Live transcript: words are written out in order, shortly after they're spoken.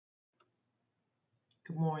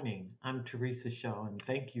Good morning. I'm Theresa Shaw, and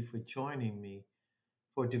thank you for joining me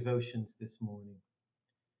for devotions this morning.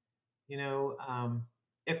 You know,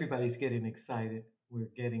 everybody's getting excited. We're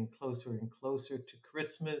getting closer and closer to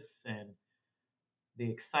Christmas, and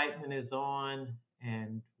the excitement is on,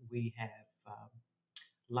 and we have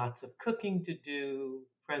lots of cooking to do,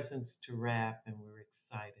 presents to wrap, and we're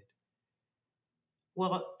excited.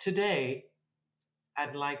 Well, today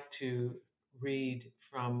I'd like to read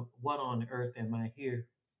from What on Earth Am I Here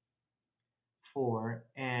For?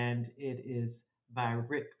 And it is by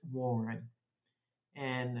Rick Warren.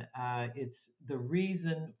 And it's the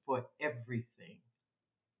reason for everything.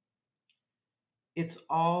 It's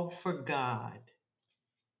all for God.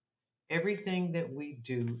 Everything that we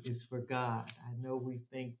do is for God. I know we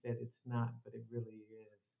think that it's not, but it really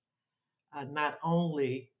is. Not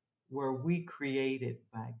only were we created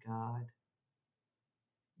by God,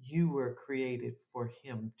 you were created for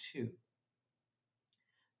Him too.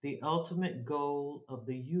 The ultimate goal of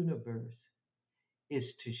the universe is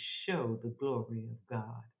to show the glory of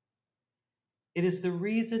God. It is the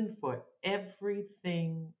reason for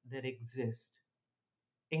everything that exists,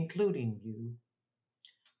 including you.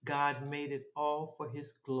 God made it all for His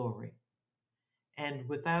glory. And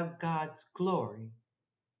without God's glory,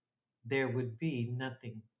 there would be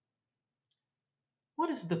nothing. What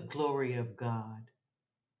is the glory of God?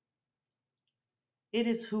 It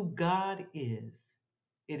is who God is.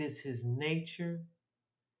 It is His nature.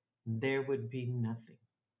 There would be nothing.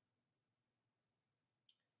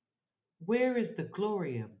 Where is the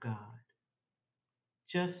glory of God?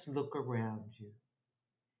 Just look around you.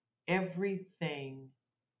 Everything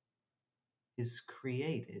is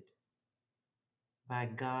created by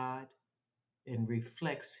God and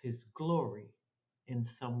reflects His glory in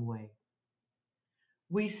some way.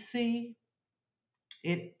 We see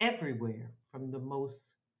it everywhere, from the most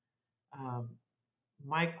um,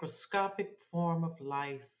 microscopic form of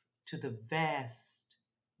life to the vast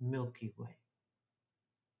Milky Way.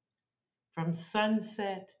 From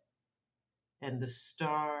sunset and the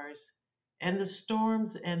stars and the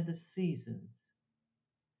storms and the seasons,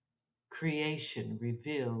 creation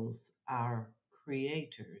reveals our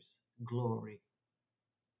Creator's glory.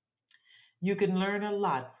 You can learn a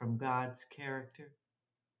lot from God's character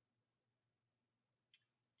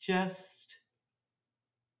just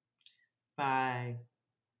by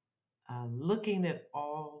looking at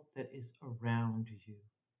all that is around you.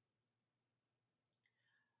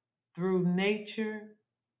 Through nature,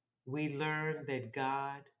 we learn that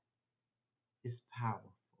God is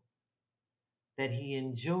powerful, that He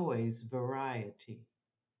enjoys variety,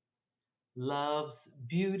 loves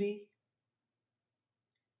beauty,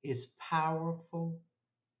 is powerful,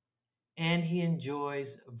 and He enjoys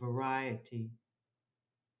variety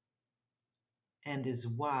and is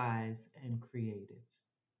wise and creative.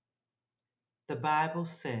 The Bible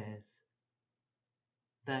says,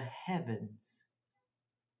 the heavens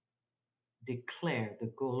declare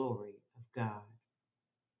the glory of God.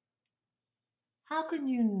 How can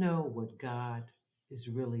you know what God is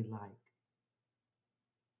really like?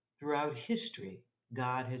 Throughout history,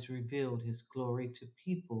 God has revealed His glory to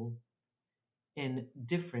people in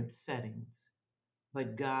different settings,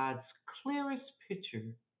 but God's clearest picture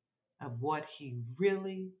of what He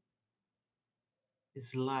really is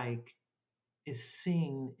like is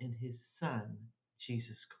seen in His Son,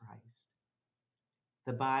 Jesus Christ.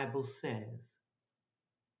 The Bible says,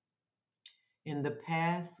 in the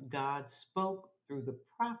past, God spoke through the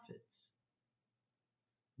prophets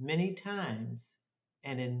many times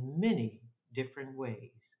and in many different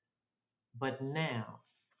ways, but now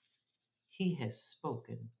He has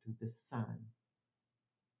spoken through the Son,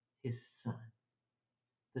 His Son.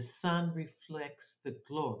 The Son reflects the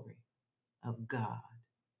glory of God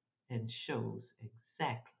and shows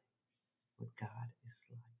exactly what God is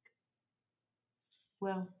like.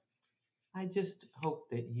 Well, I just hope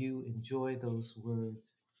that you enjoy those words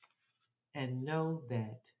and know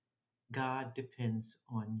that God depends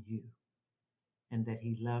on you and that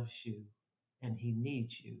He loves you and He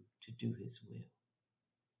needs you to do His will.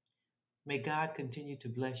 May God continue to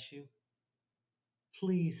bless you.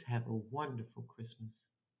 Please have a wonderful Christmas,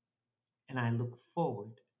 and I look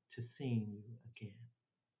forward to seeing you again.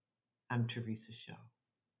 I'm Theresa Shaw.